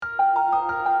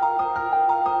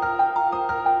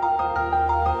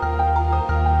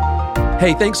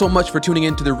Hey, thanks so much for tuning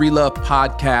in to the Relove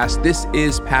Podcast. This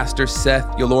is Pastor Seth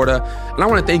Yolorda, and I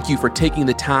want to thank you for taking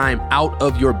the time out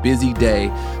of your busy day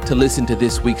to listen to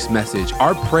this week's message.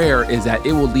 Our prayer is that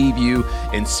it will leave you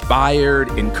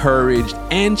inspired, encouraged,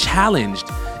 and challenged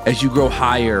as you grow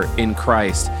higher in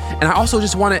Christ. And I also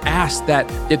just want to ask that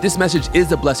if this message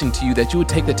is a blessing to you, that you would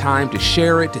take the time to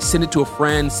share it, to send it to a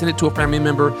friend, send it to a family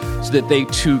member, so that they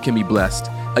too can be blessed.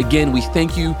 Again, we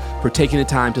thank you for taking the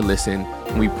time to listen,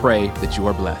 and we pray that you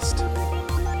are blessed.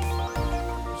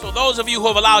 So those of you who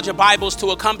have allowed your Bibles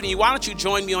to accompany you, why don't you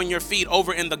join me on your feet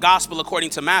over in the Gospel according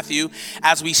to Matthew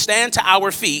as we stand to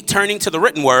our feet, turning to the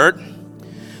written word,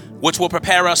 which will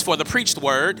prepare us for the preached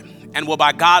word, and will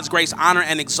by God's grace honor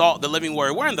and exalt the living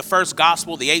word. We're in the first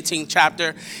gospel, the 18th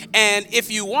chapter. And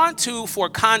if you want to, for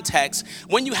context,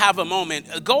 when you have a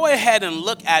moment, go ahead and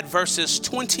look at verses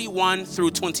 21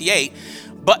 through 28.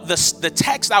 But the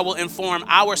text that will inform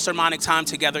our sermonic time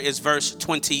together is verse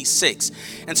 26.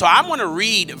 And so I'm going to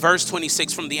read verse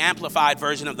 26 from the Amplified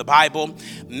version of the Bible.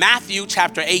 Matthew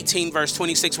chapter 18, verse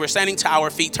 26. We're standing to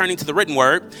our feet, turning to the written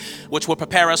word, which will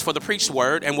prepare us for the preached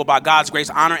word, and will by God's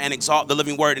grace honor and exalt the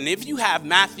living word. And if you have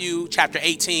Matthew chapter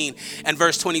 18 and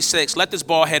verse 26, let this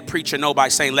bald head preacher know by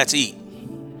saying, let's eat.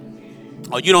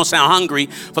 Oh, you don't sound hungry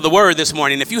for the word this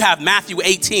morning. If you have Matthew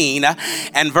 18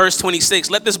 and verse 26,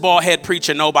 let this bald head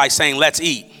preacher know by saying, let's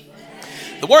eat.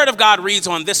 The word of God reads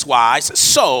on this wise.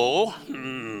 So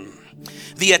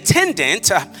the attendant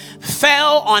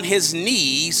fell on his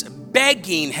knees,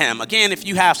 begging him. Again, if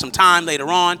you have some time later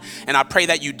on, and I pray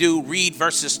that you do, read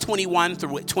verses 21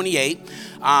 through 28,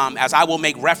 as I will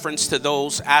make reference to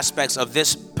those aspects of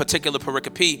this particular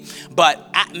pericope.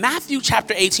 But Matthew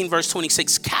chapter 18, verse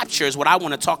 26 captures what I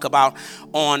want to talk about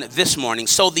on this morning.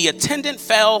 So the attendant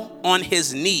fell on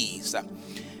his knees,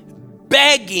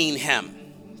 begging him,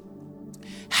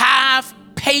 have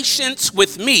patience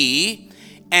with me,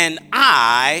 and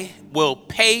I will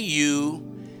pay you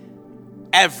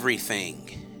everything.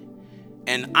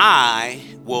 And I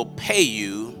will pay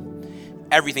you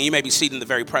everything. You may be seated in the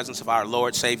very presence of our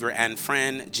Lord, Savior, and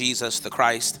friend, Jesus the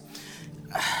Christ.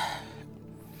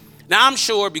 Now, I'm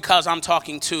sure because I'm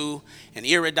talking to an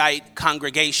erudite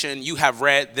congregation, you have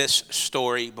read this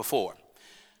story before.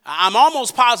 I'm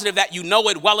almost positive that you know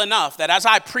it well enough that as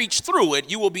I preach through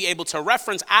it, you will be able to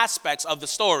reference aspects of the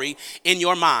story in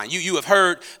your mind. You have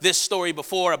heard this story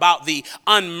before about the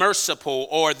unmerciful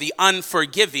or the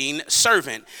unforgiving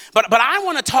servant. But I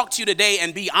want to talk to you today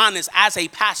and be honest as a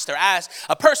pastor, as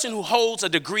a person who holds a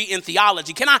degree in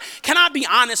theology. Can I be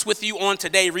honest with you on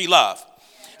today, Relove?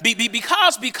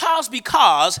 Because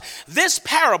this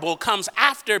parable comes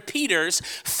after Peter's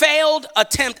failed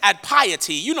attempt at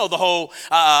piety. You know the whole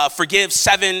forgive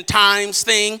 7 times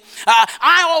thing.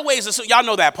 I always assume, y'all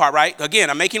know that part, right?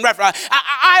 Again, I'm making reference.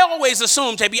 I always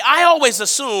assumed, JB, I always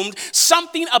assumed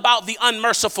something about the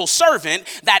unmerciful servant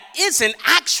that isn't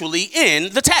actually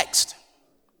in the text.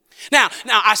 Now,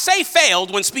 I say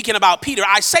failed when speaking about Peter.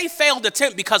 I say failed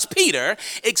attempt because Peter,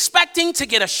 expecting to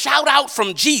get a shout out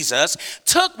from Jesus,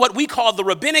 took what we call the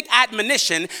rabbinic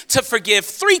admonition to forgive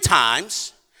 3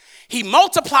 times. He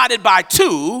multiplied it by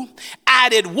 2,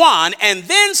 added 1, and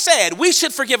then said we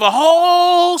should forgive a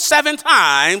whole 7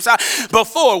 times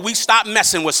before we stop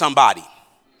messing with somebody.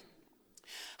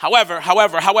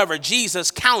 However, Jesus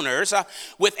counters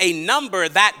with a number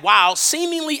that, while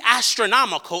seemingly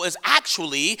astronomical, is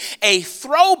actually a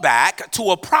throwback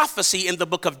to a prophecy in the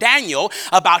book of Daniel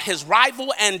about his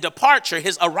arrival and departure,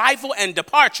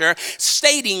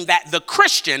 stating that the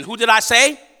Christian, who did I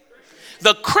say?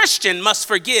 The Christian must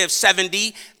forgive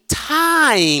 70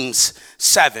 times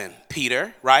 7,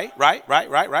 Peter, right?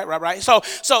 So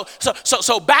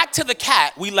back to the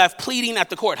cat we left pleading at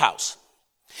the courthouse.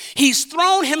 He's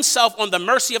thrown himself on the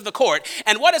mercy of the court.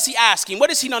 And what is he asking? What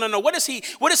is he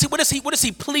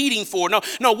pleading for? No,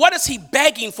 what is he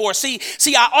begging for? See,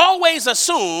 I always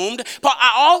assumed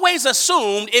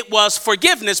it was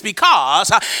forgiveness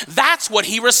because that's what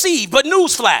he received. But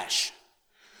newsflash,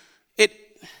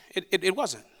 it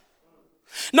wasn't.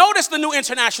 Notice the New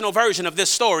International Version of this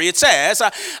story. It says,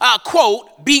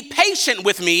 quote, be patient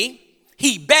with me,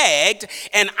 he begged,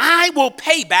 and I will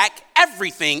pay back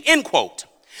everything, end quote.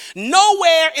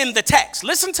 Nowhere in the text,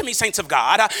 listen to me, saints of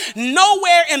God,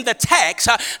 nowhere in the text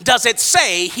does it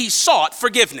say he sought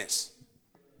forgiveness.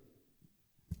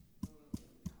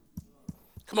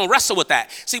 Come on, wrestle with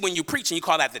that. See, when you preach and you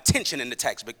call that the tension in the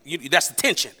text, but that's the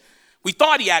tension. We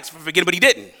thought he asked for forgiveness, but he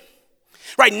didn't.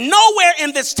 Right? Nowhere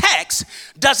in this text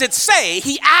does it say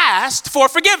he asked for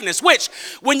forgiveness, which,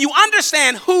 when you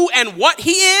understand who and what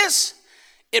he is,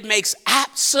 it makes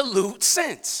absolute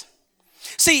sense.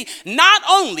 See, not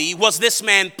only was this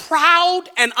man proud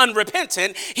and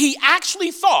unrepentant, he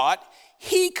actually thought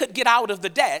he could get out of the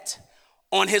debt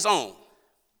on his own.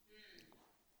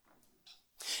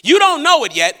 You don't know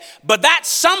it yet, but that's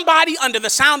somebody under the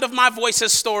sound of my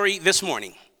voice's story this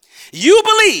morning. You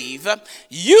believe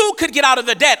you could get out of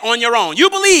the debt on your own. You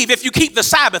believe if you keep the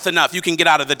Sabbath enough, you can get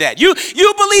out of the debt. You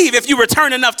believe if you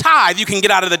return enough tithe, you can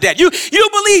get out of the debt. You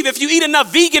believe if you eat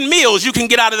enough vegan meals, you can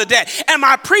get out of the debt. Am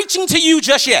I preaching to you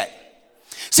just yet?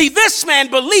 See, this man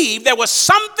believed there was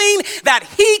something that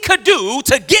he could do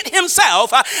to get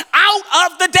himself out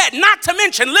of the debt. Not to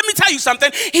mention, let me tell you something,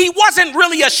 he wasn't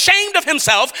really ashamed of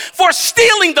himself for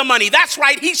stealing the money. That's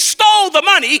right, he stole the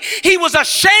money. He was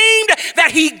ashamed that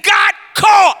he got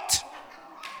caught.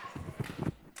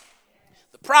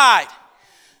 The pride,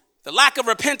 the lack of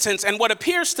repentance, and what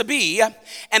appears to be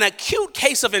an acute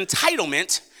case of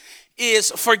entitlement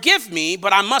is, forgive me,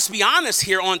 but I must be honest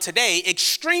here on today,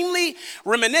 extremely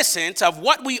reminiscent of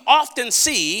what we often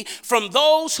see from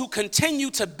those who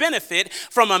continue to benefit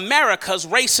from America's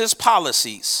racist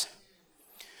policies.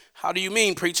 How do you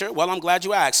mean, preacher? Well, I'm glad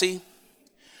you asked. See,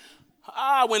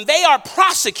 when they are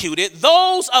prosecuted,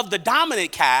 those of the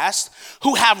dominant caste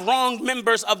who have wronged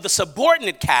members of the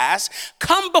subordinate caste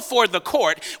come before the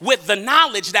court with the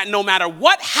knowledge that no matter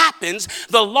what happens,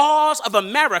 the laws of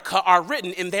America are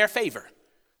written in their favor.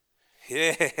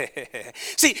 Yeah.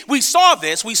 See, we saw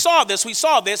this with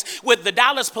the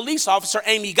Dallas police officer,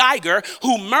 Amy Geiger,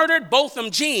 who murdered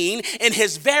Botham Jean in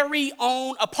his very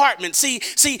own apartment. See,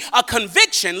 a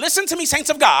conviction, listen to me, saints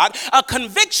of God, a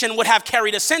conviction would have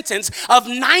carried a sentence of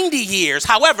 90 years.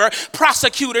 However,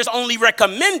 prosecutors only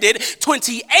recommended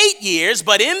 28 years,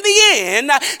 but in the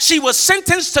end, she was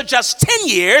sentenced to just 10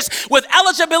 years with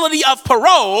eligibility of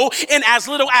parole in as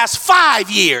little as 5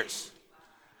 years.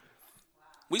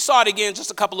 We saw it again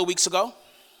just a couple of weeks ago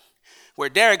where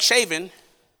Derek Chauvin,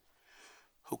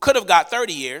 who could have got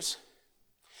 30 years,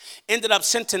 ended up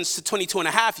sentenced to 22 and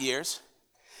a half years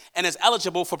and is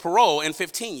eligible for parole in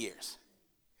 15 years.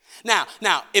 Now,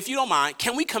 if you don't mind,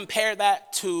 can we compare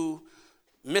that to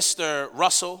Mr.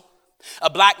 Russell, a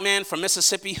black man from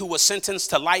Mississippi who was sentenced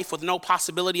to life with no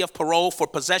possibility of parole for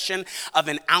possession of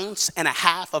 1.5 ounces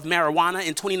of marijuana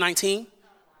in 2019?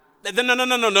 No.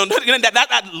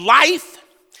 That life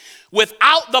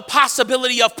without the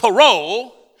possibility of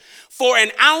parole for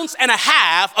 1.5 ounces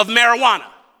of marijuana.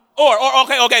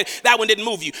 Okay, that one didn't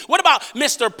move you. What about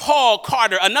Mr. Paul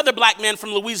Carter, another black man from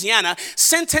Louisiana,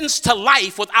 sentenced to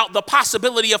life without the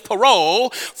possibility of parole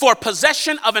for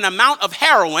possession of an amount of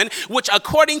heroin, which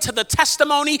according to the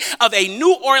testimony of a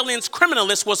New Orleans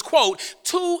criminalist was, quote,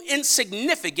 too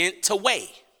insignificant to weigh.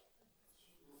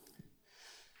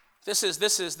 This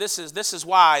is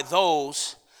why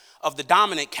those of the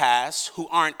dominant caste who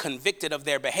aren't convicted of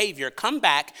their behavior come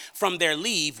back from their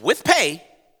leave with pay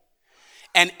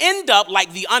and end up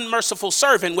like the unmerciful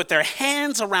servant with their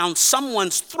hands around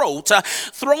someone's throat,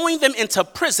 throwing them into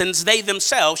prisons they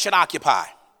themselves should occupy.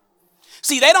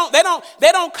 See, they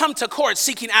don't come to court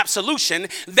seeking absolution.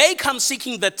 They come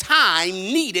seeking the time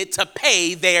needed to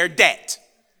pay their debt.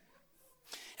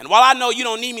 And while I know you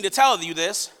don't need me to tell you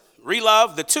this,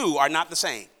 Relove, the two are not the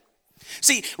same.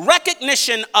 See,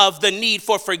 recognition of the need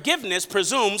for forgiveness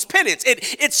presumes penance.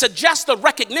 It suggests the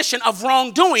recognition of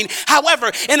wrongdoing.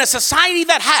 However, in a society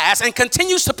that has and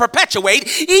continues to perpetuate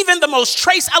even the most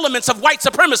trace elements of white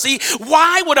supremacy,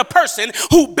 why would a person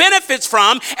who benefits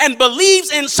from and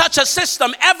believes in such a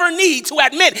system ever need to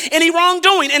admit any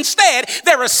wrongdoing? Instead,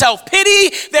 there is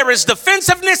self-pity, there is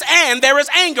defensiveness, and there is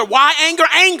anger. Why anger?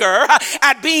 Anger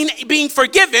at being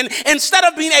forgiven instead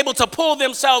of being able to pull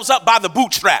themselves up by the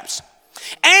bootstraps.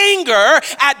 Anger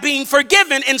at being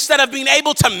forgiven instead of being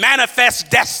able to manifest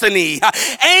destiny.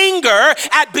 Anger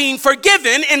at being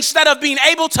forgiven instead of being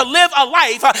able to live a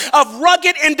life of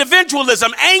rugged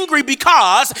individualism. Angry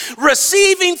because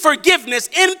receiving forgiveness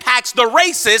impacts the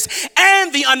racist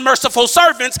and the unmerciful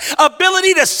servant's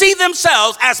ability to see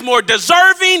themselves as more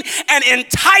deserving and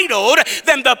entitled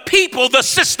than the people the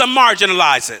system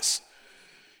marginalizes.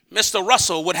 Mr.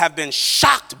 Russell would have been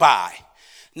shocked by,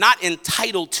 not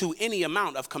entitled to any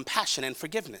amount of compassion and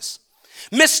forgiveness.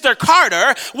 Mr.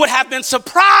 Carter would have been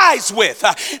surprised with,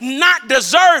 not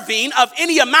deserving of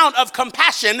any amount of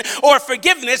compassion or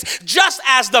forgiveness, just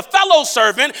as the fellow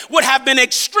servant would have been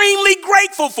extremely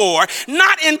grateful for,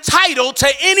 not entitled to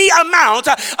any amount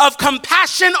of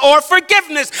compassion or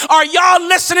forgiveness. Are y'all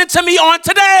listening to me on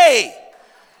today?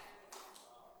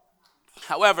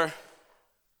 However,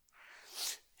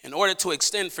 in order to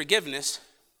extend forgiveness,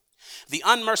 the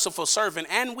unmerciful servant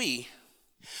and we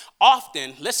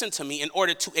Often, listen to me, in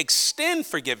order to extend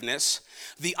forgiveness,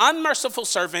 the unmerciful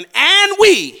servant and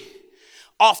we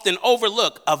often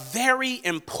overlook a very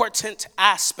important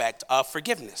aspect of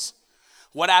forgiveness.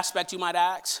 What aspect, you might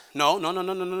ask?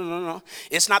 No.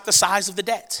 It's not the size of the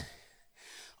debt,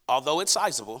 although it's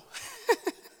sizable.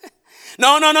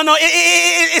 No.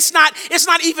 It's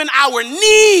not even our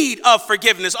need of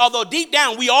forgiveness, although deep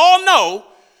down we all know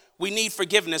we need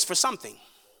forgiveness for something.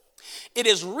 It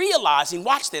is realizing,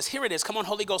 watch this, here it is. Come on,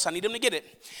 Holy Ghost, I need him to get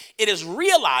it. It is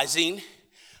realizing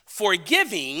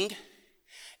forgiving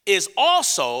is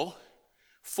also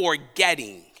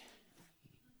forgetting.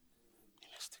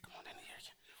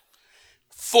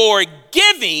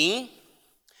 Forgiving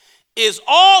is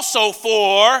also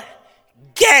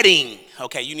forgetting.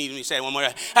 Okay, you need me to say it one more.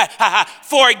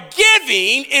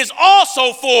 Forgiving is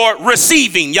also for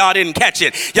receiving. Y'all didn't catch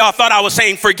it. Y'all thought I was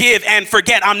saying forgive and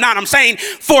forget. I'm not. I'm saying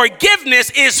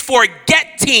forgiveness is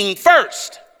forgetting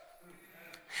first.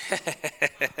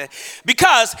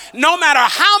 Because no matter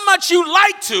how much you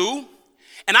like to,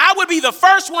 and I would be the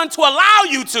first one to allow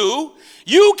you to,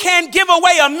 you can give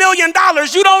away $1 million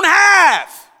you don't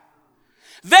have.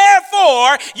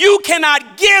 Therefore, you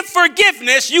cannot give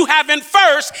forgiveness you haven't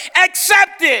first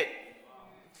accepted.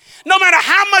 No matter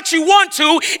how much you want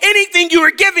to, anything you are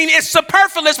giving is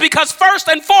superfluous because first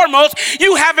and foremost,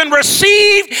 you haven't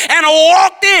received and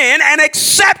walked in and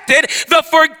accepted the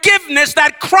forgiveness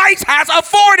that Christ has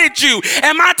afforded you.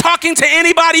 Am I talking to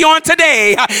anybody on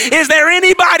today? Is there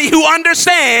anybody who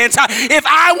understands if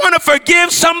I want to forgive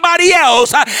somebody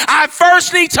else, I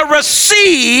first need to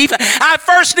receive, I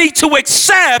first need to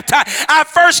accept, I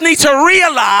first need to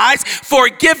realize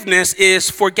forgiveness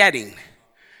is forgetting.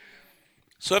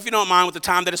 So if you don't mind with the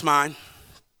time that is mine,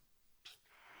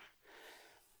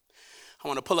 I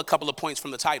want to pull a couple of points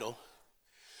from the title,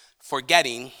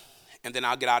 forgetting, and then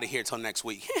I'll get out of here till next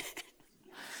week.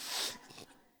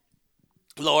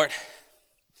 Lord,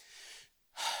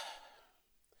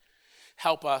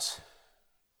 help us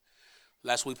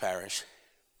lest we perish.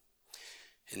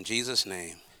 In Jesus'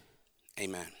 name,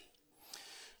 amen.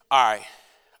 All right,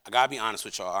 I got to be honest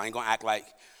with y'all. I ain't going to act like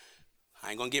I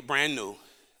ain't going to get brand new.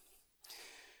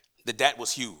 The debt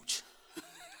was huge.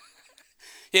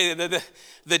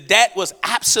 The debt was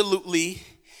absolutely,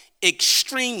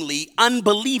 extremely,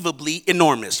 unbelievably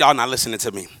enormous. Y'all not listening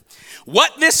to me.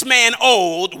 What this man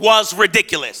owed was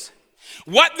ridiculous.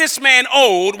 What this man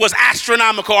owed was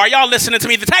astronomical. Are y'all listening to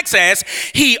me? The text says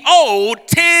he owed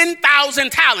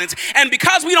 10,000 talents. And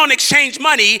because we don't exchange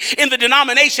money in the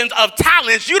denominations of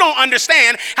talents, you don't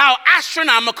understand how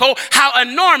astronomical, how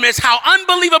enormous, how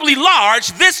unbelievably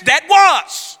large this debt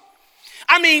was.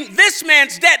 I mean, this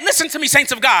man's debt, listen to me,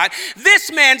 saints of God, this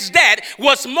man's debt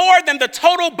was more than the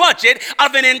total budget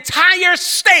of an entire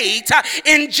state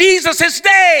in Jesus'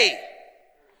 day.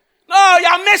 No,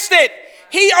 y'all missed it.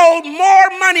 He owed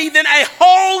more money than a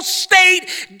whole state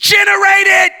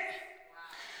generated.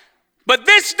 But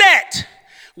this debt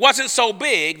wasn't so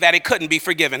big that it couldn't be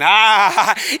forgiven.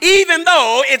 Even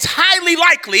though it's highly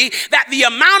likely that the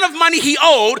amount of money he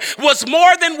owed was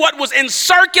more than what was in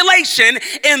circulation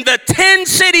in the 10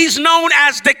 cities known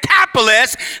as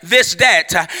Decapolis, this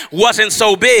debt wasn't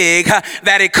so big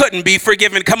that it couldn't be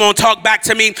forgiven. Come on, talk back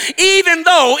to me. Even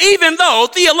though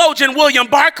theologian William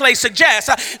Barclay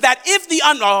suggests that if the,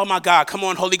 oh my God, come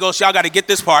on, Holy Ghost, y'all got to get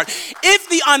this part. If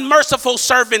the unmerciful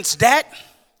servant's debt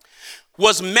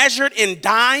was measured in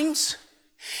dimes,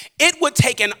 it would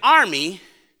take an army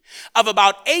of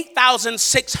about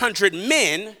 8,600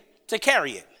 men to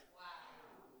carry it.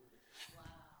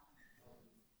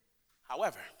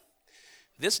 However,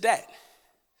 this debt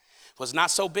was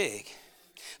not so big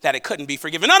that it couldn't be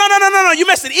forgiven. No, you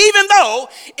missed it. Even though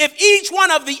if each one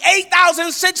of the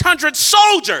 8,600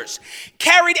 soldiers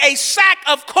carried a sack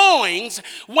of coins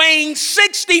weighing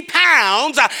 60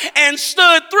 pounds and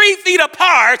stood 3 feet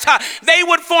apart, they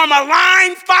would form a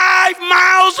line 5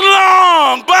 miles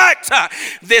long. But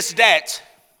this debt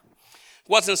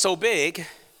wasn't so big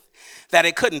that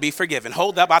it couldn't be forgiven.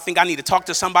 Hold up, I think I need to talk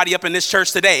to somebody up in this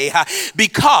church today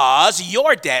because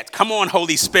your debt, come on,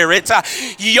 Holy Spirit,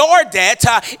 your debt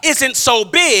isn't so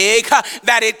big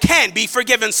that it can be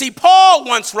forgiven. See, Paul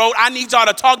once wrote, I need y'all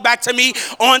to talk back to me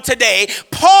on today.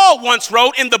 Paul once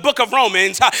wrote in the book of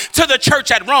Romans to the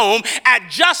church at Rome, at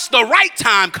just the right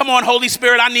time, come on, Holy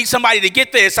Spirit, I need somebody to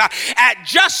get this, at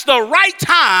just the right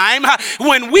time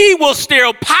when we will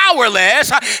still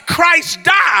powerless, Christ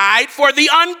died for the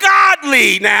ungodly.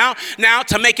 Now,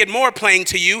 to make it more plain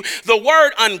to you, the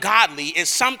word ungodly is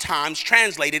sometimes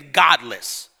translated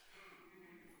godless.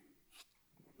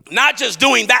 Not just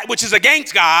doing that which is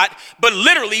against God, but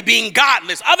literally being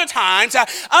godless. Other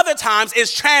times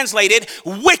is translated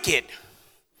wicked.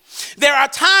 There are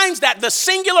times that the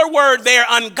singular word there,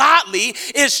 ungodly,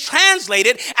 is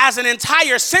translated as an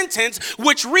entire sentence,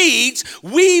 which reads,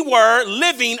 we were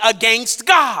living against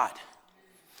God.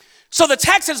 So the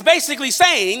text is basically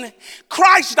saying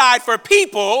Christ died for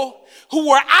people who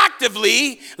were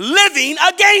actively living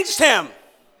against him.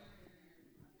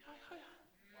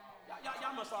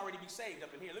 Y'all must already be saved up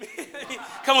in here. Let me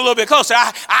come a little bit closer.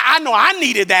 I know I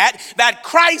needed that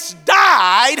Christ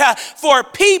died for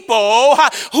people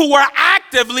who were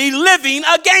actively living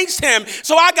against him.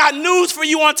 So I got news for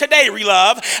you on today,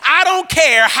 Relove. I don't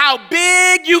care how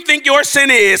big you think your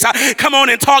sin is. Come on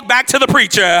and talk back to the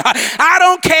preacher. I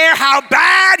don't care how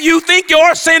bad you think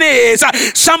your sin is.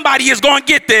 Somebody is going to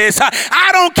get this. I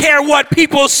don't care what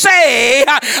people say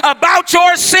about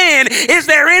your sin. Is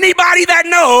there anybody that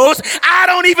knows? I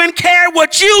don't even care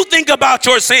what you think about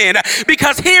your sin,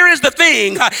 because here is the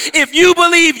thing. If you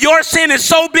believe your sin is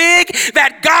so big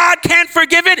that God can't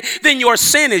forgive it, then your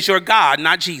sin is your God,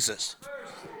 not Jesus.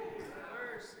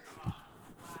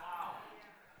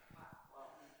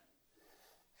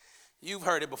 You've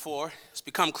heard it before. It's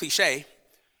become cliche.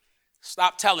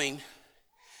 Stop telling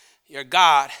your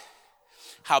God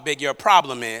how big your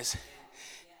problem is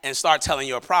and start telling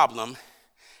your problem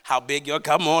how big your,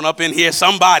 come on up in here,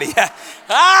 somebody. Yeah.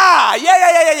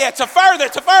 To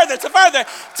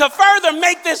further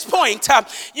make this point,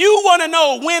 you want to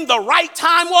know when the right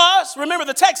time was? Remember,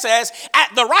 the text says,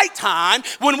 at the right time,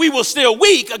 when we were still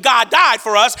weak, God died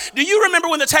for us. Do you remember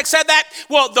when the text said that?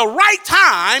 Well, the right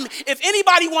time, if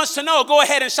anybody wants to know, go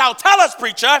ahead and shout, tell us,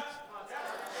 preacher.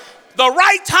 The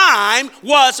right time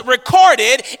was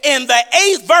recorded in the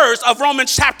 8th verse of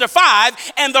Romans chapter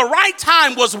 5, and the right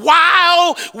time was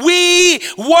while we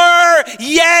were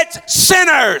yet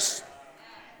sinners.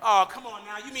 Oh, come on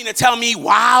now. You mean to tell me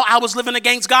while I was living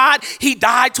against God, he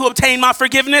died to obtain my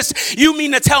forgiveness? You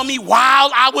mean to tell me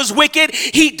while I was wicked,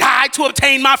 he died to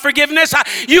obtain my forgiveness?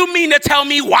 You mean to tell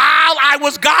me while I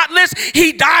was godless,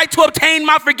 he died to obtain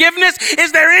my forgiveness?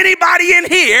 Is there anybody in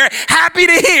here happy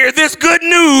to hear this good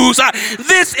news?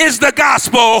 This is the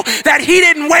gospel, that he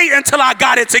didn't wait until I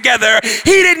got it together.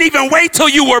 He didn't even wait till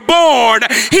you were born.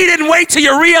 He didn't wait till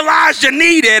you realized you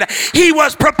needed. He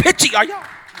was propitiated.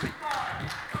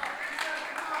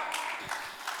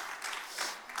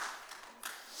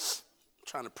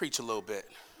 Trying to preach a little bit,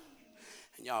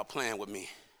 and y'all playing with me.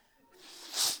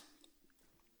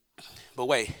 But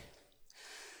wait.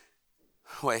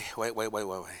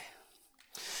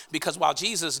 Because while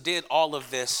Jesus did all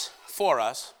of this for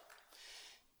us,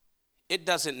 it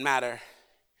doesn't matter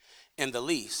in the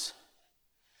least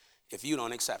if you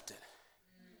don't accept it.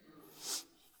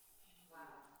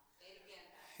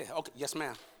 Yeah, okay, yes,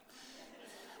 ma'am.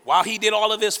 While he did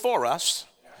all of this for us,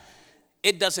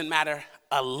 it doesn't matter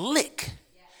a lick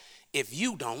if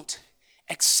you don't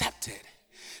accept it.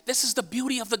 This is the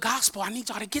beauty of the gospel. I need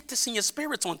y'all to get this in your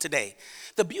spirits on today.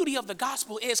 The beauty of the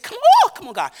gospel is, come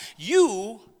on, God.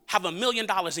 You have $1 million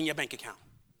in your bank account.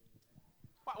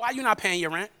 Why are you not paying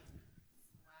your rent?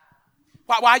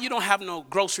 Why you don't have no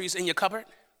groceries in your cupboard?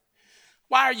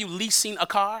 Why are you leasing a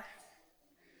car?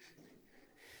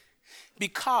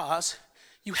 Because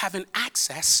you haven't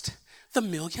accessed the $1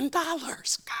 million.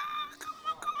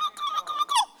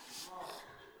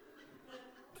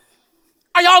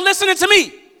 Are y'all listening to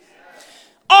me?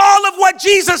 All of what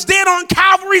Jesus did on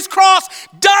Calvary's cross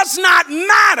does not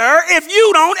matter if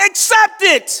you don't accept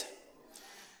it.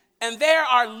 And there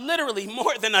are literally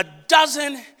more than a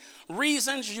dozen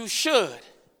reasons you should.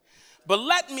 But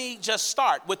let me just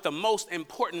start with the most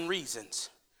important reasons.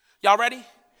 Y'all ready?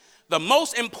 The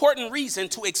most important reason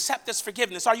to accept this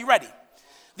forgiveness. Are you ready?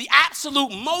 The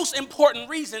absolute most important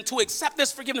reason to accept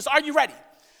this forgiveness. Are you ready?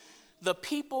 The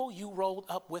people you rolled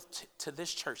up with to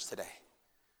this church today.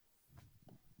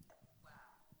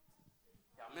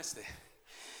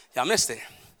 Y'all missed it.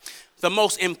 The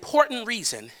most important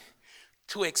reason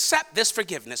to accept this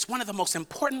forgiveness, one of the most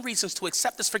important reasons to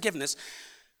accept this forgiveness,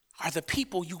 are the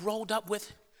people you rolled up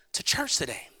with to church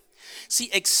today. See,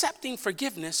 accepting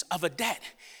forgiveness of a debt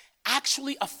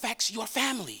actually affects your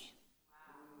family.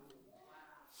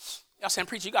 Y'all saying,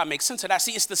 preacher, you got to make sense of that.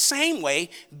 See, it's the same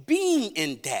way being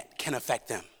in debt can affect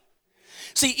them.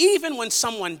 See, even when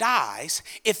someone dies,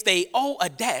 if they owe a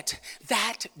debt,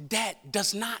 that debt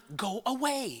does not go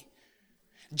away.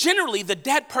 Generally, the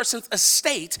dead person's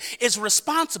estate is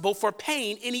responsible for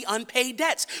paying any unpaid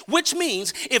debts, which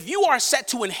means if you are set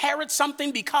to inherit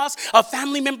something because a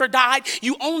family member died,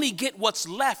 you only get what's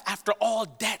left after all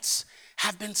debts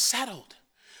have been settled.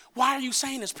 Why are you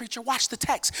saying this, preacher? Watch the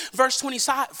text. Verse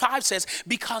 25 says,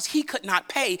 because he could not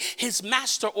pay, his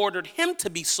master ordered him to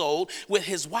be sold with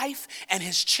his wife and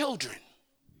his children.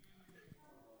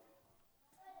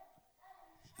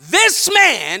 This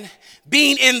man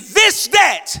being in this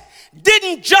debt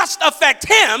didn't just affect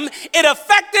him, it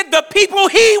affected the people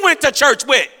he went to church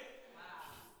with.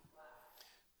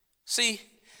 See,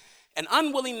 an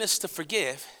unwillingness to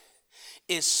forgive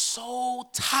is so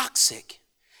toxic.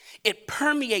 It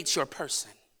permeates your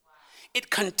person. It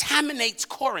contaminates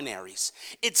coronaries.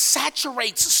 It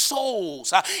saturates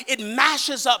souls. It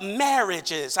mashes up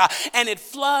marriages. And it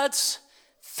floods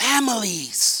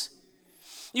families.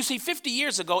 You see, 50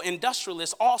 years ago,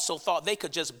 industrialists also thought they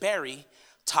could just bury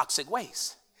toxic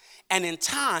waste. And in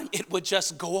time, it would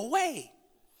just go away.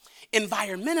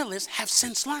 Environmentalists have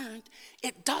since learned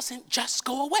it doesn't just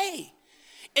go away.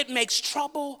 It makes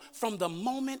trouble from the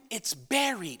moment it's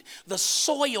buried. The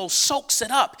soil soaks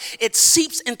it up. It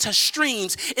seeps into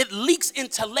streams. It leaks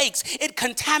into lakes. It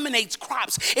contaminates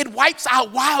crops. It wipes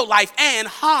out wildlife and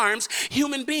harms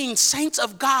human beings. Saints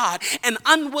of God, an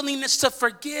unwillingness to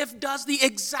forgive does the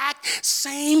exact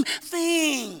same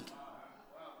thing.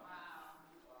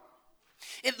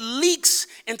 It leaks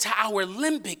into our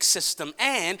limbic system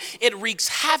and it wreaks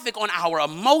havoc on our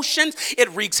emotions.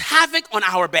 It wreaks havoc on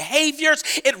our behaviors.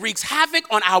 It wreaks havoc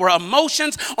on our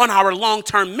emotions, on our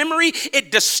long-term memory.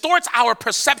 It distorts our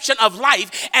perception of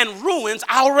life and ruins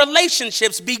our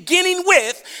relationships, beginning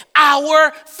with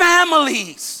our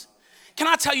families. Can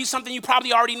I tell you something? You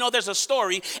probably already know there's a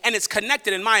story, and it's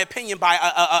connected, in my opinion, by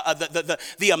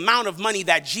the amount of money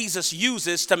that Jesus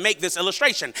uses to make this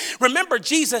illustration. Remember,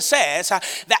 Jesus says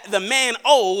that the man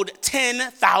owed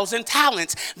 10,000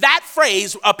 talents. That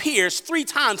phrase appears 3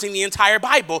 times in the entire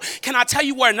Bible. Can I tell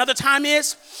you where another time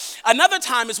is? Another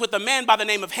time is with a man by the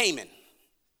name of Haman.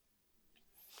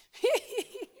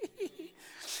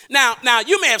 Now,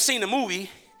 you may have seen the movie,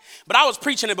 but I was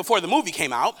preaching it before the movie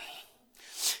came out.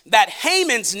 That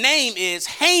Haman's name is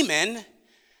Haman,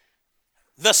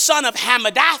 the son of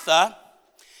Hammedatha,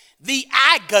 the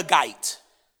Agagite.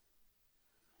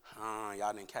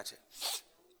 Y'all didn't catch it.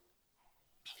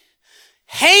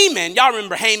 Haman, y'all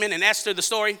remember Haman and Esther, the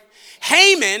story?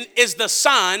 Haman is the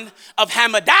son of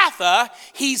Hammedatha.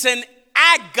 He's an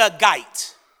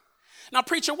Agagite. Now,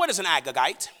 preacher, what is an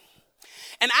Agagite?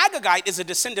 An Agagite is a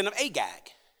descendant of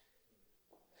Agag.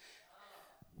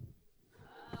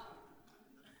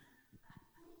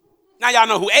 Now y'all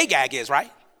know who Agag is,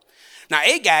 right? Now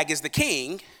Agag is the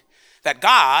king that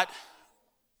God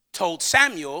told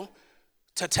Samuel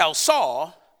to tell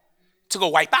Saul to go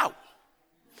wipe out.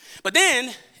 But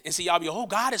then, and see, y'all be, oh,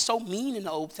 God is so mean in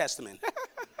the Old Testament.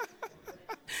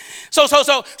 So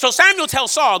Samuel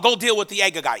tells Saul, go deal with the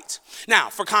Agagites. Now,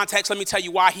 for context, let me tell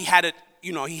you why he had it,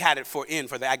 for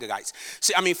the Agagites.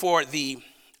 For the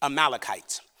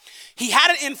Amalekites. He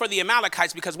had it in for the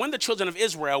Amalekites because when the children of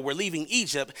Israel were leaving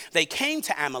Egypt, they came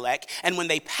to Amalek, and when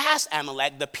they passed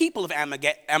Amalek, the people of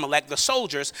Amalek, the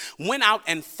soldiers, went out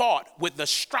and fought with the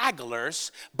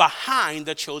stragglers behind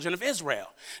the children of Israel.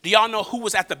 Do y'all know who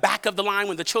was at the back of the line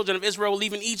when the children of Israel were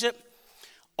leaving Egypt?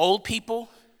 Old people,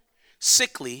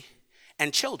 sickly,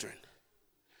 and children.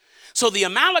 So the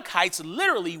Amalekites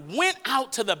literally went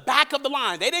out to the back of the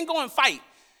line. They didn't go and fight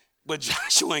with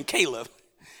Joshua and Caleb.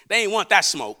 They didn't want that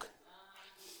smoke.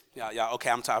 Y'all, okay,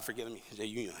 I'm tired, forgiving me. They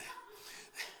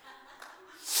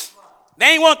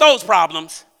ain't want those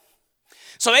problems.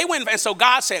 So they went, and so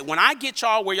God said, when I get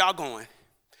y'all where y'all going,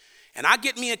 and I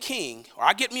get me a king, or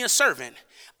I get me a servant,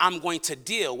 I'm going to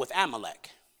deal with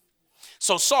Amalek.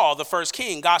 So Saul, the first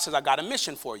king, God says, I got a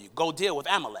mission for you. Go deal with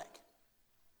Amalek.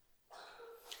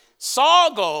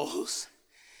 Saul goes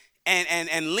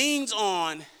and leans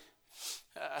on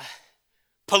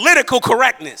political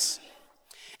correctness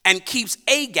and keeps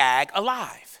Agag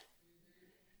alive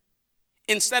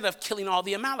instead of killing all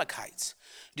the Amalekites.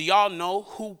 Do y'all know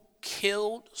who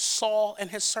killed Saul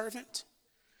and his servant?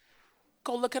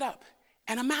 Go look it up.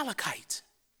 An Amalekite.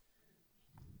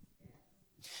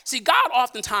 See, God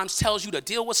oftentimes tells you to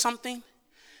deal with something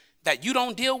that you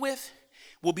don't deal with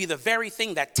will be the very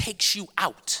thing that takes you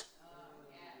out.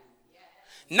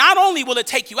 Not only will it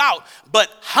take you out, but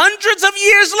hundreds of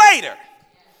years later,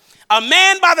 a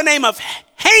man by the name of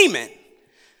Haman,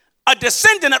 a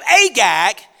descendant of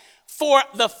Agag, for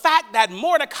the fact that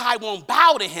Mordecai won't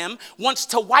bow to him, wants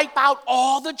to wipe out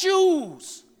all the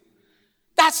Jews.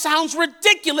 That sounds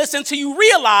ridiculous until you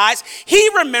realize he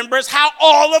remembers how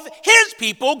all of his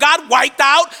people got wiped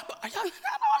out.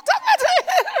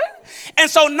 And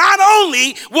so not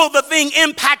only will the thing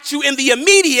impact you in the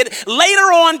immediate, later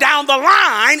on down the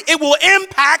line, it will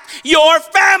impact your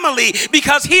family,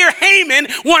 because here Haman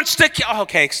wants to kill.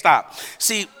 Okay, stop.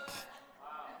 See,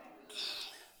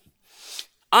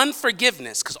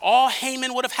 unforgiveness, because all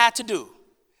Haman would have had to do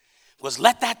was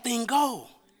let that thing go.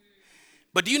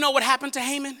 But do you know what happened to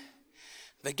Haman?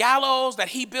 The gallows that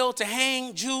he built to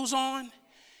hang Jews on,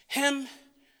 him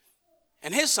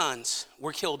and his sons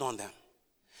were killed on them.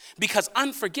 Because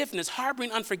unforgiveness,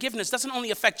 harboring unforgiveness, doesn't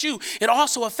only affect you, it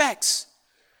also affects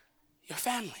your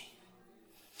family.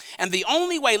 And the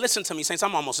only way, listen to me, saints,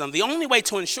 I'm almost done. The only way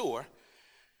to ensure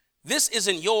this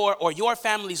isn't your or your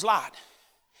family's lot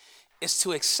is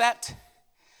to accept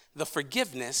the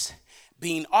forgiveness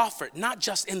being offered, not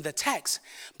just in the text,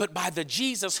 but by the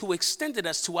Jesus who extended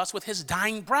us to us with his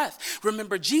dying breath.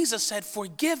 Remember, Jesus said,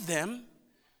 forgive them,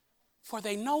 for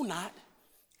they know not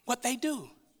what they do.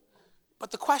 But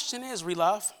the question is,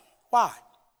 Relove, why?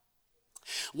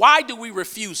 Why do we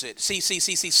refuse it? See,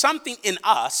 something in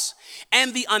us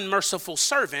and the unmerciful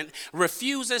servant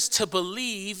refuses to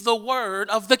believe the word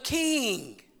of the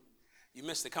king. You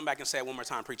missed it. Come back and say it one more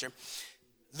time, preacher.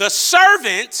 The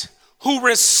servant who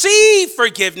received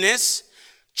forgiveness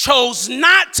chose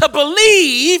not to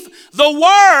believe the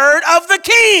word of the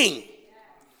king.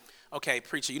 Okay,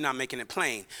 preacher, you're not making it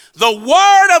plain. The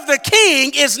word of the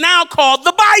king is now called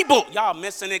the Bible. Y'all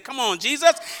missing it. Come on,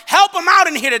 Jesus. Help them out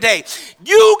in here today.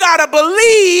 You got to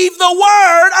believe the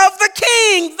word of the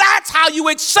king. That's how you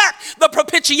accept the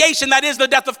propitiation that is the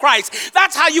death of Christ.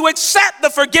 That's how you accept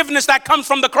the forgiveness that comes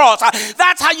from the cross.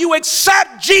 That's how you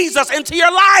accept Jesus into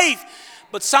your life.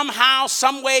 But somehow,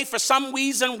 some way, for some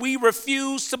reason, we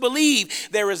refuse to believe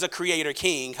there is a creator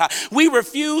king. We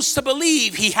refuse to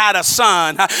believe he had a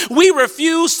son. We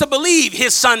refuse to believe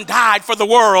his son died for the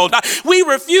world. We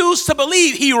refuse to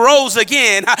believe he rose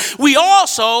again. We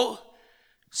also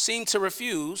seem to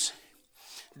refuse,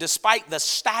 despite the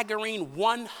staggering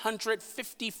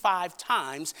 155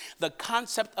 times the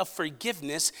concept of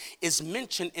forgiveness is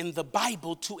mentioned in the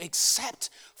Bible, to accept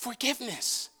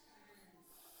forgiveness.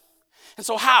 And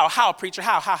so how, preacher,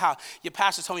 how? Your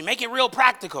pastor told me, make it real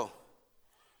practical.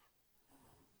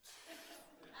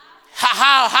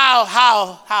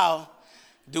 How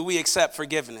do we accept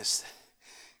forgiveness?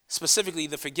 Specifically,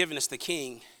 the forgiveness the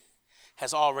king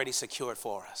has already secured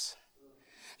for us.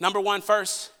 Number one,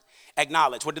 first,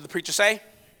 acknowledge. What did the preacher say?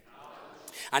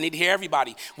 I need to hear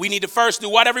everybody. We need to first do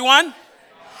what, everyone?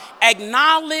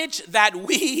 Acknowledge that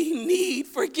we need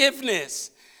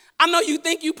forgiveness. I know you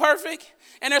think you perfect.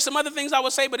 And there's some other things I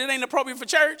would say, but it ain't appropriate for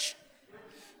church.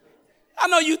 I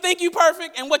know you think you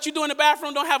perfect, and what you do in the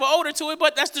bathroom don't have an odor to it,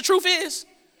 but that's the truth is.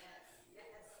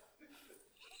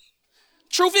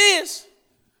 Truth is,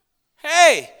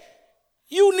 hey,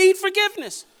 you need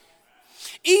forgiveness.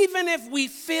 Even if we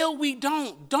feel we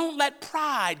don't let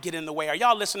pride get in the way. Are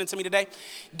y'all listening to me today?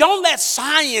 Don't let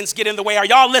science get in the way. Are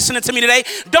y'all listening to me today?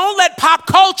 Don't let pop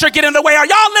culture get in the way. Are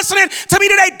y'all listening to me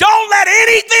today? Don't let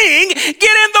anything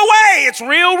get in the way. It's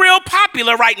real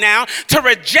popular right now to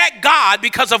reject God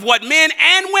because of what men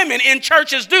and women in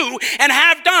churches do and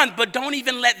have done. But don't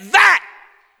even let that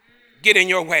get in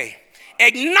your way.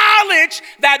 Acknowledge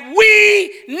that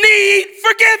we need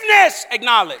forgiveness.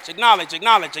 Acknowledge.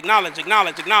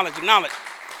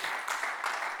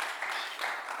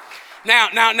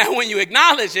 Now, when you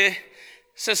acknowledge it,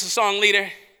 Sister Song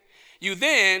Leader, you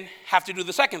then have to do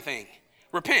the second thing.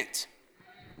 Repent.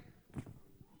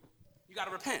 You got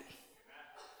to repent.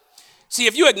 See,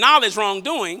 if you acknowledge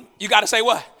wrongdoing, you got to say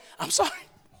what? I'm sorry.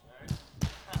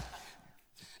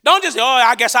 Don't just say,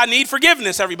 I guess I need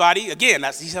forgiveness, everybody. Again,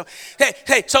 that's so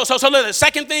look, the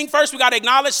second thing first, we got to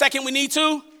acknowledge. Second, we need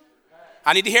to.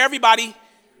 I need to hear everybody.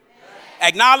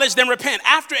 Acknowledge, then repent.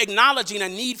 After acknowledging a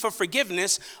need for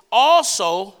forgiveness,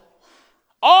 also,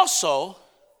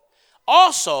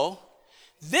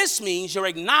 this means you're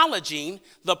acknowledging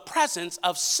the presence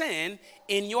of sin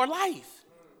in your life.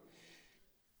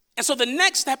 And so the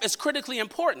next step is critically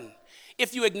important.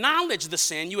 If you acknowledge the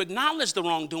sin, you acknowledge the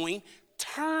wrongdoing,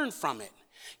 turn from it.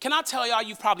 Can I tell y'all,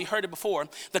 you've probably heard it before,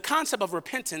 the concept of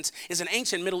repentance is an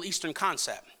ancient Middle Eastern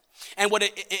concept. And what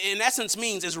it in essence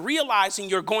means is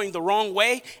realizing you're going the wrong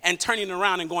way and turning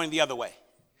around and going the other way.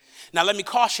 Now let me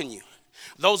caution you,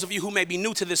 those of you who may be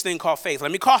new to this thing called faith,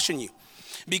 let me caution you,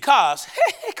 because,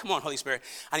 come on, Holy Spirit,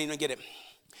 I didn't even get it.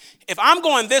 If I'm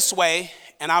going this way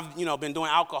and I've been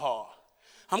doing alcohol,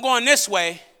 I'm going this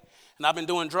way and I've been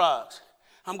doing drugs,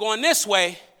 I'm going this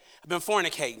way, I've been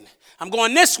fornicating. I'm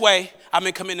going this way, I've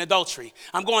been committing adultery.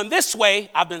 I'm going this way,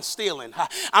 I've been stealing.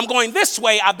 I'm going this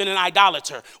way, I've been an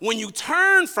idolater. When you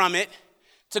turn from it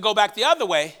to go back the other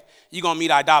way, you're going to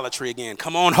meet idolatry again.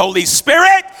 Come on, Holy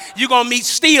Spirit. You're going to meet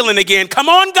stealing again. Come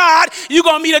on, God. You're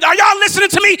going to meet it. Are y'all listening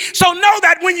to me? So know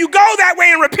that when you go that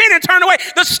way and repent and turn away,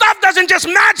 the stuff doesn't just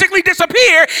magically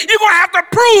disappear. You're going to have to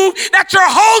prove that you're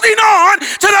holding on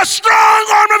to the strong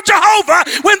arm of Jehovah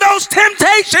when those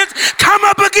temptations come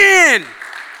up again.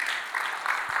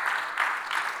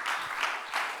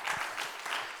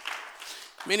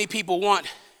 Many people want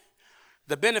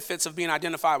the benefits of being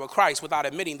identified with Christ without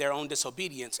admitting their own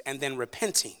disobedience and then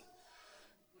repenting.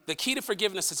 The key to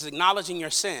forgiveness is acknowledging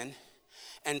your sin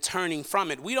and turning from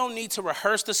it. We don't need to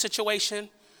rehearse the situation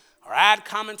or add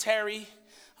commentary,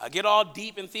 get all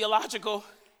deep and theological.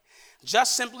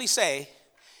 Just simply say,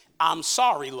 I'm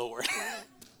sorry, Lord.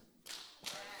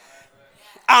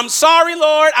 I'm sorry,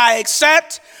 Lord. I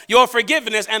accept your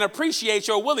forgiveness and appreciate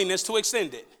your willingness to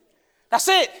extend it. That's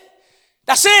it.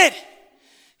 That's it.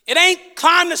 It ain't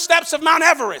climb the steps of Mount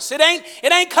Everest. It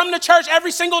ain't come to church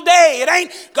every single day. It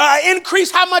ain't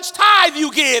increase how much tithe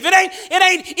you give. It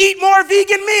ain't eat more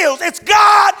vegan meals. It's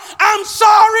God, I'm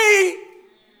sorry.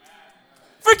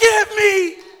 Forgive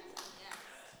me.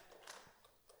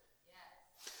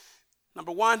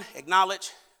 Number one,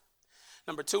 acknowledge.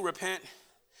 Number two, repent.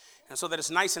 And so that it's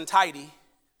nice and tidy.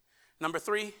 Number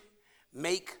three,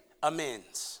 make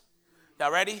amends.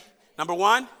 Y'all ready? Number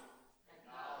one.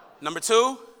 Number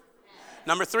two.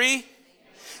 Number three.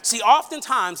 See,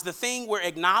 oftentimes the thing we're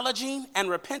acknowledging and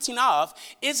repenting of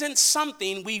isn't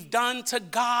something we've done to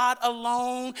God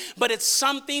alone, but it's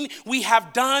something we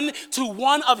have done to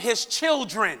one of his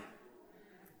children.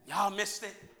 Y'all missed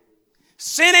it.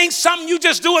 Sin ain't something you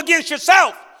just do against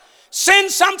yourself. Sin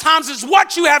sometimes is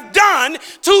what you have done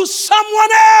to someone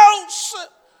else.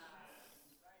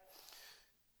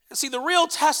 And see, the real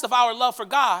test of our love for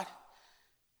God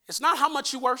is not how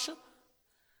much you worship,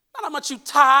 not how much you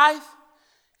tithe,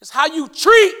 it's how you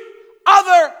treat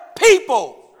other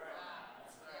people.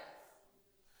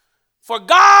 For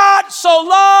God so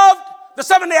loved the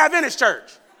Seventh-day Adventist Church.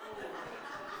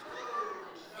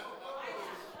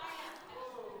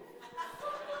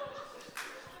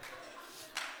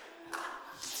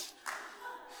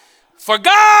 For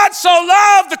God so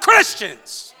loved the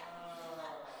Christians.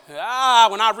 When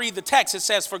I read the text, it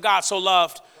says, for God so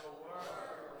loved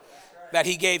that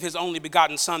he gave his only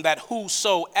begotten son, that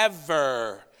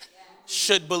whosoever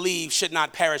should believe should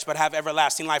not perish but have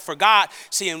everlasting life. For God,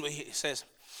 see, and he says,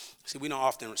 see, we don't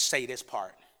often say this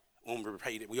part when we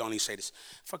repeat it. We only say this.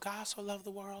 For God so loved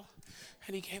the world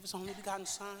and he gave his only begotten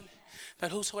son, that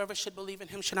whosoever should believe in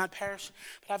him should not perish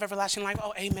but have everlasting life.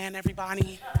 Oh, amen,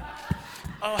 everybody.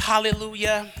 Oh,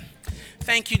 hallelujah.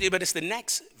 Thank you. But it's the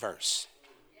next verse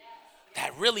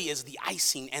that really is the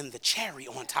icing and the cherry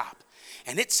on top.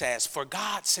 And it says, for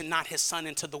God sent not his son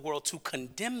into the world to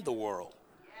condemn the world.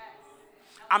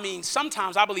 I mean,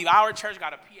 sometimes I believe our church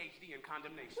got a PhD in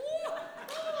condemnation.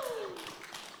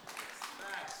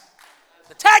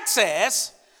 The text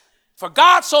says, for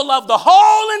God so loved the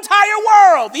whole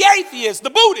entire world, the atheists, the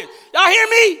Buddhists. Y'all hear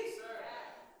me?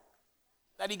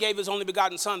 That he gave his only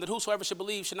begotten son, that whosoever should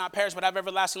believe should not perish but have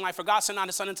everlasting life. For God sent not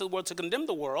his son into the world to condemn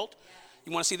the world.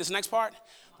 You want to see this next part?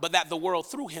 But that the world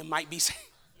through him might be saved.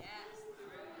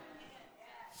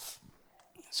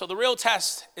 So the real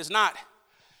test is not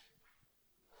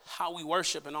how we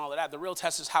worship and all of that. The real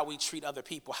test is how we treat other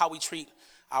people, how we treat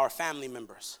our family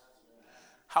members,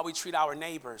 how we treat our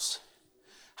neighbors,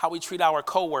 how we treat our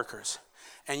coworkers,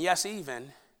 and yes,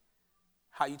 even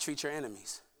how you treat your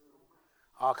enemies.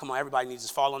 Oh, come on, everybody needs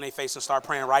to fall on their face and start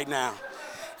praying right now.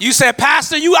 You said,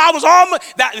 Pastor,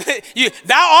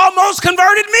 thou almost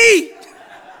converted me.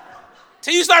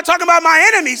 Till you start talking about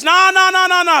my enemies. No.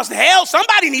 Hell,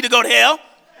 somebody need to go to hell.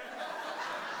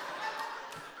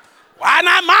 Why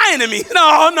not my enemy?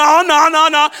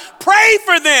 No. Pray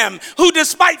for them who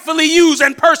despitefully use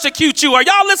and persecute you. Are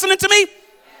y'all listening to me?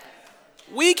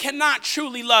 We cannot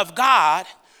truly love God,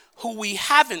 who we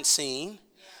haven't seen,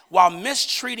 while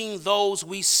mistreating those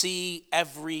we see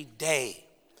every day.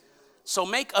 So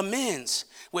make amends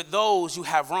with those you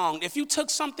have wronged. If you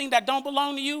took something that don't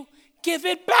belong to you, give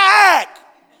it back.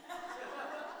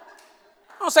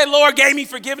 Don't say, Lord gave me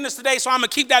forgiveness today, so I'm going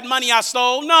to keep that money I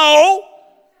stole. No.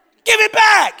 Give it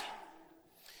back.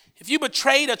 If you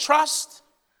betrayed a trust,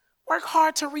 work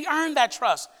hard to re-earn that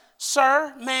trust.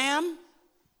 Sir, ma'am.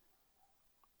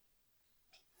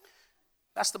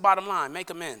 That's the bottom line.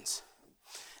 Make amends.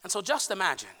 And so just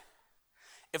imagine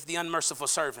if the unmerciful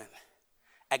servant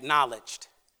acknowledged,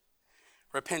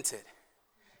 repented,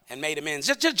 and made amends.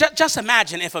 Just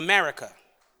imagine if America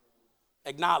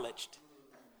acknowledged,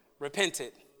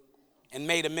 repented, and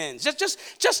made amends.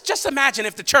 Just imagine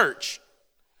if the church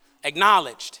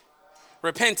acknowledged,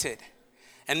 repented,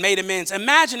 and made amends.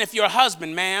 Imagine if your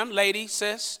husband, ma'am, lady,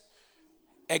 sis,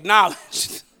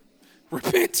 acknowledged,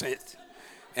 repented,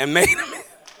 and made amends.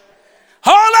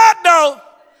 Hold up, though.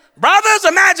 Brothers,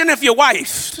 imagine if your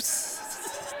wife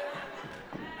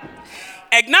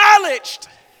acknowledged,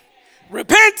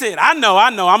 repented. I know.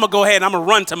 I'm going to go ahead and I'm going to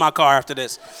run to my car after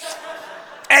this.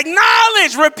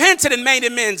 Acknowledged, repented, and made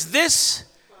amends. This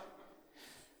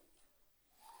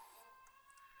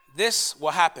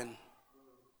will happen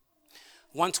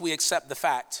once we accept the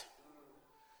fact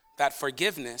that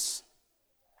forgiveness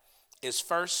is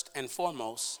first and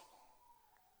foremost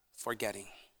forgetting.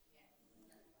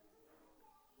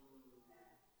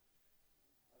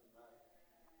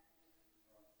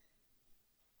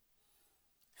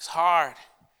 It's hard.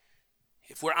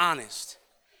 If we're honest,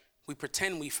 we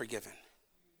pretend we've forgiven.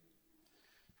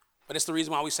 But it's the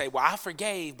reason why we say, well, I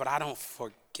forgave, but I don't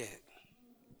forget.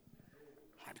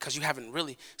 Right? Because you haven't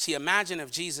really. See, imagine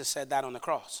if Jesus said that on the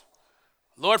cross.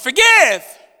 Lord, forgive,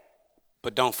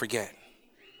 but don't forget.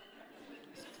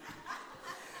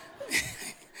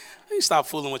 Let me stop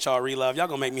fooling with y'all, Relove. Y'all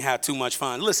gonna make me have too much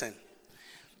fun. Listen,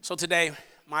 so today,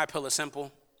 my appeal is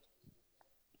simple.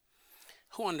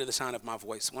 Who under the sound of my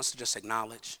voice wants to just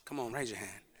acknowledge? Come on, raise your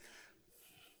hand.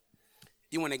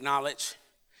 You want to acknowledge,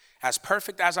 as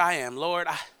perfect as I am, Lord,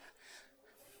 I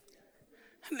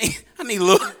need a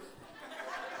little.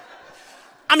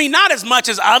 I mean, not as much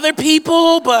as other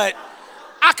people, but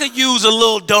I could use a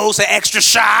little dose of extra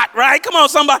shot, right? Come on,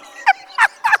 somebody.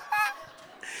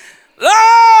 Lord,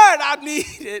 I need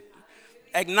it.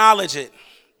 Acknowledge it.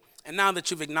 And now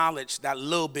that you've acknowledged that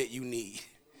little bit you need,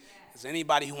 is there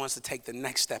anybody who wants to take the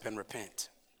next step and repent?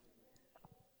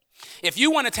 If you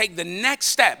want to take the next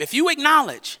step, if you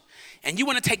acknowledge and you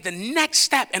want to take the next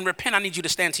step and repent, I need you to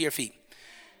stand to your feet.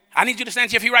 I need you to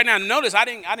stand to your feet right now. Notice I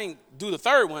didn't do the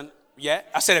third one yet.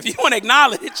 I said, if you want to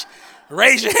acknowledge,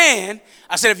 raise your hand.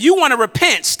 I said, if you want to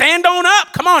repent, stand on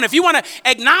up. Come on. If you want to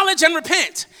acknowledge and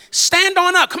repent, stand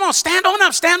on up. Come on, stand on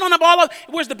up. Stand on up all over.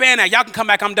 Where's the band at? Y'all can come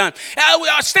back. I'm done.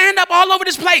 Stand up all over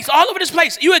this place. All over this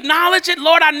place. You acknowledge it.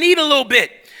 Lord, I need a little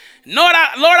bit. Lord,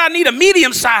 I need a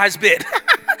medium-sized bit.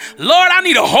 Lord, I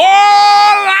need a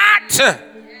whole lot.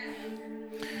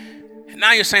 And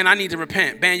now you're saying, I need to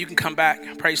repent. Band, you can come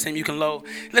back. Praise team, you can load.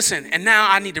 Listen, and now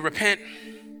I need to repent.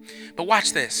 But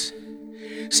watch this.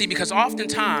 See, because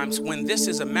oftentimes when this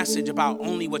is a message about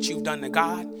only what you've done to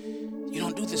God, you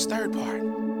don't do this third part.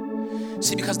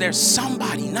 See, because there's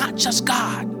somebody, not just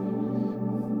God.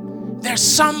 There's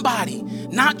somebody,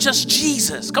 not just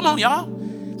Jesus. Come on, y'all.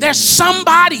 There's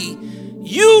somebody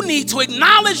you need to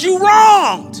acknowledge you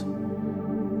wronged.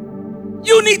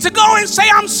 You need to go and say,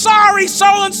 I'm sorry,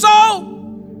 so-and-so.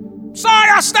 Sorry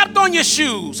I stepped on your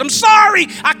shoes. I'm sorry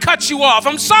I cut you off.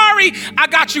 I'm sorry I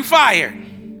got you fired.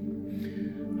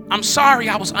 I'm sorry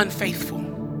I was unfaithful.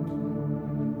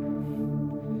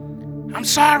 I'm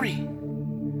sorry.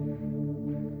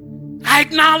 I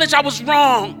acknowledge I was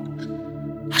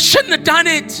wrong. I shouldn't have done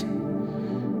it.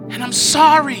 And I'm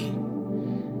sorry.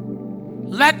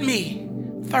 Let me,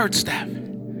 third step,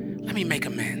 let me make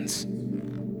amends.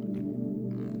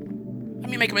 Let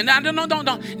me make amends.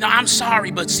 No, I'm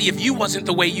sorry, but see, if you wasn't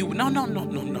the way you, no.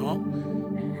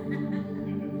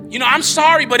 You know, I'm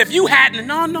sorry, but if you hadn't,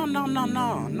 no.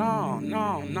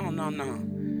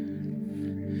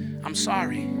 I'm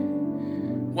sorry.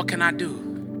 What can I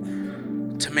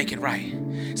do to make it right?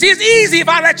 See, it's easy if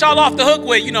I let y'all off the hook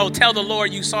with, tell the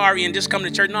Lord you sorry and just come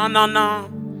to church. No.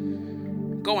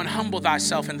 Go and humble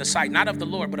thyself in the sight, not of the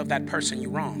Lord, but of that person you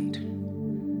wronged.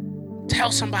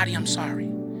 Tell somebody I'm sorry.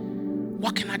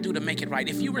 What can I do to make it right?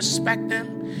 If you respect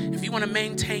them, if you want to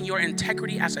maintain your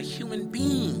integrity as a human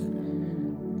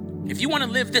being, if you want to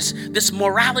live this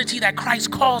morality that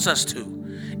Christ calls us to,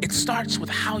 it starts with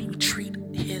how you treat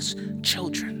his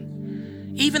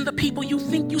children. Even the people you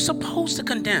think you're supposed to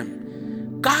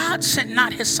condemn. God sent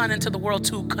not his son into the world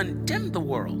to condemn the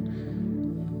world.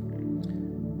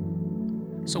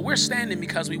 So we're standing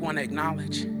because we want to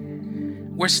acknowledge.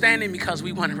 We're standing because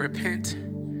we want to repent.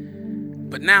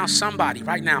 But now somebody,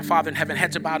 right now, Father in heaven,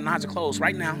 heads are bowed and eyes are closed.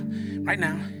 Right now,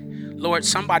 Lord,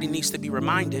 somebody needs to be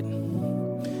reminded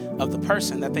of the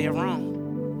person that they have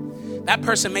wronged. That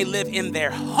person may live in their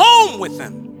home with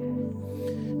them.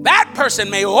 That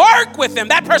person may work with them.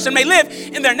 That person may live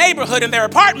in their neighborhood, in their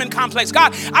apartment complex.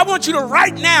 God, I want you to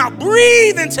right now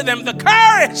breathe into them the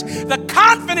courage, the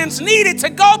confidence needed to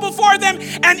go before them.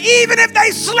 And even if they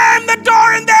slam the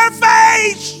door in their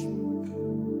face,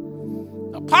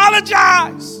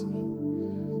 apologize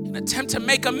and attempt to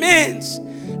make amends,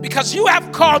 because you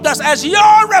have called us as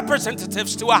your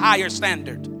representatives to a higher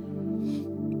standard.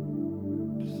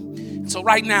 So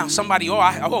right now, somebody,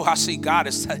 I see God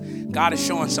is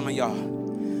showing some of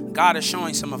y'all. God is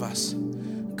showing some of us.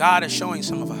 God is showing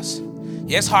some of us.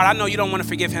 Yeah, it's hard. I know you don't want to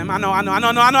forgive him. I know.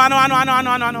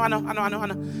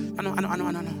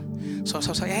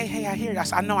 So hey, I hear you.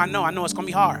 I know it's gonna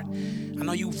be hard. I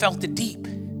know you felt it deep.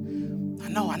 I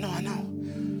know.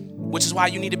 Which is why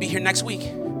you need to be here next week.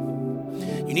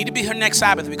 You need to be here next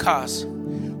Sabbath, because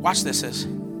watch this is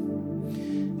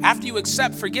after you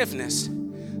accept forgiveness,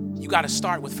 you got to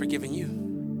start with forgiving you.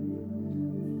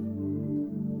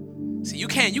 See, you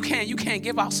can't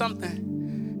give out something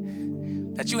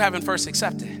that you haven't first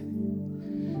accepted,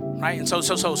 right? And so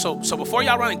before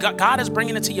y'all run, God is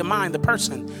bringing it to your mind, the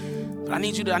person. But I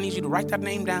need you to write that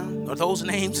name down, or those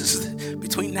names,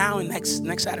 between now and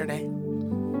next Saturday.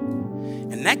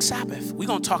 And next Sabbath, we're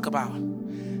gonna talk about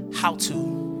how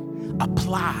to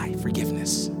apply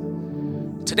forgiveness.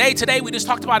 Today we just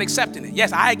talked about accepting it.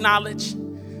 Yes, I acknowledge,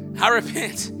 I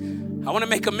repent, I want to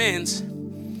make amends.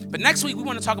 But next week we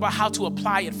want to talk about how to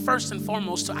apply it first and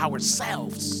foremost to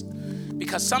ourselves.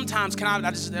 Because sometimes,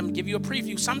 let me give you a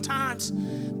preview. Sometimes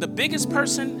the biggest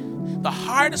person, the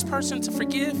hardest person to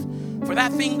forgive for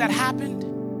that thing that happened,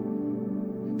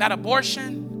 that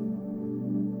abortion,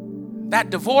 that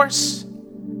divorce,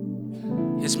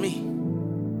 is me.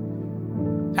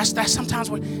 That's sometimes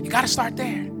where you got to start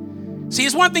there. See,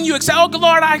 it's one thing you accept. Oh,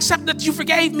 Lord, I accept that you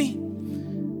forgave me.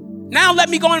 Now let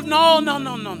me go in. No.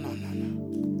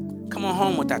 Come on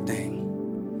home with that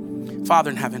thing. Father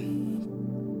in heaven,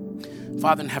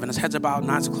 as heads are bowed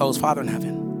and eyes are closed, Father in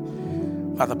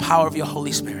heaven, by the power of your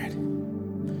Holy Spirit,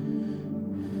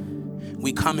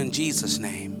 we come in Jesus'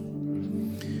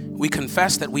 name. We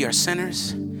confess that we are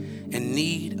sinners in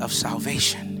need of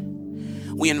salvation.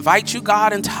 We invite you,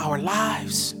 God, into our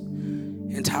lives,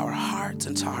 into our hearts,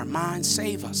 into our minds.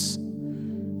 Save us,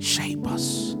 shape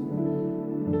us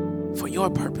for your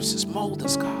purposes. Mold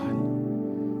us, God.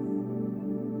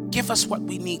 Give us what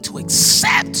we need to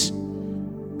accept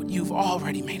what you've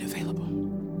already made available.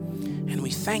 And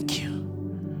we thank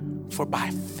you for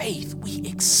by faith we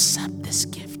accept this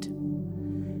gift.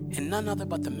 And none other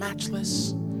but the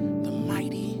matchless, the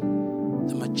mighty,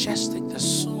 the majestic, the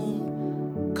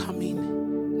soon coming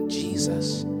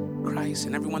Jesus Christ.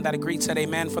 And everyone that agreed said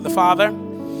amen for the Father.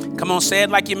 Come on, say it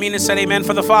like you mean it. Said amen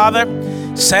for the Father.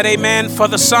 Said amen for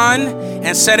the Son.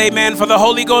 And said amen for the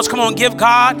Holy Ghost. Come on, give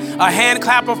God a hand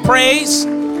clap of praise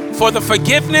for the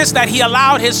forgiveness that he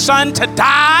allowed his Son to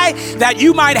die, that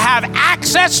you might have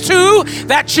access to,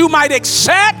 that you might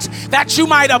accept, that you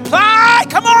might apply.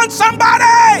 Come on,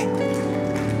 somebody.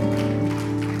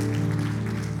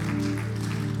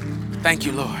 Thank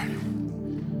you, Lord.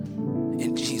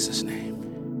 In Jesus' name.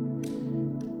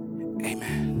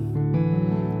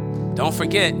 Amen. Don't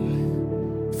forget,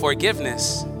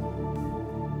 forgiveness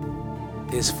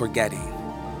is forgetting.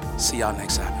 See y'all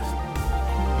next Sabbath.